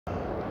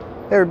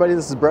Hey everybody,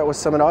 this is Brett with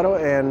Summit Auto,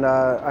 and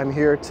I'm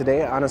here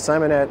today on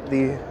assignment at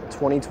the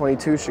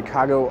 2022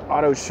 Chicago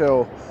Auto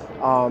Show.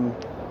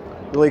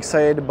 Really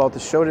excited about the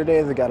show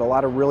today. They got a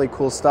lot of really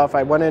cool stuff.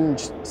 I went in and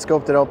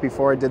scoped it out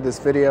before I did this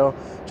video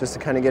just to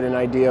kind of get an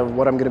idea of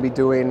what I'm going to be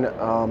doing.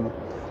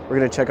 We're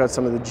going to check out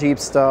some of the Jeep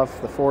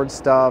stuff, the Ford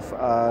stuff.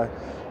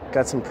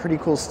 Got some pretty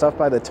cool stuff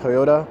by the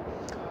Toyota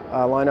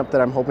lineup that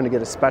I'm hoping to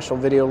get a special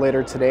video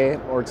later today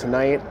or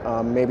tonight,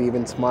 maybe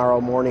even tomorrow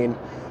morning.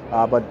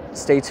 But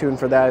stay tuned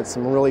for that. It's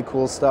some really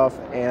cool stuff,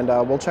 and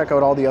we'll check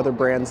out all the other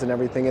brands and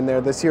everything in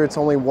there. This year it's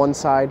only one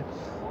side,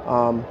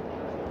 kind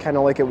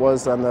of like it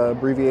was on the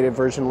abbreviated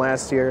version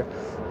last year.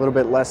 A little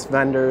bit less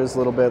vendors, a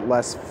little bit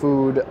less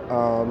food,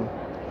 and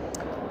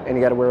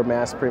you got to wear a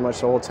mask pretty much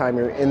the whole time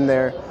you're in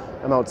there.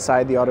 I'm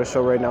outside the auto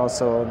show right now,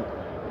 so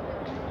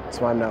that's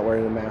why I'm not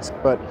wearing a mask.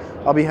 But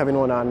I'll be having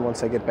one on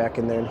once I get back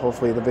in there, and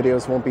hopefully the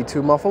videos won't be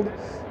too muffled.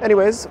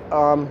 Anyways,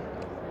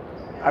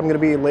 I'm going to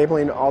be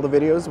labeling all the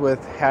videos with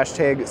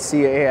hashtag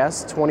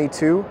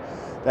CAS22.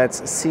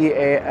 That's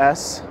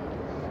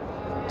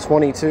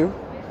CAS22.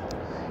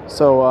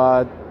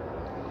 So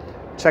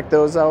check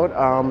those out.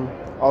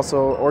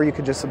 Also, or you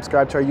could just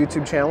subscribe to our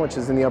YouTube channel, which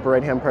is in the upper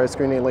right hand part of the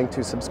screen, a link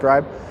to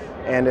subscribe.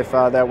 And if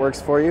that works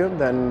for you,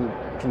 then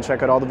you can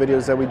check out all the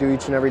videos that we do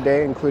each and every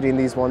day, including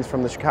these ones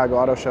from the Chicago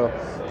Auto Show.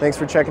 Thanks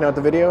for checking out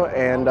the video,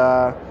 and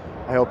I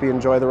hope you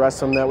enjoy the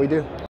rest of them that we do.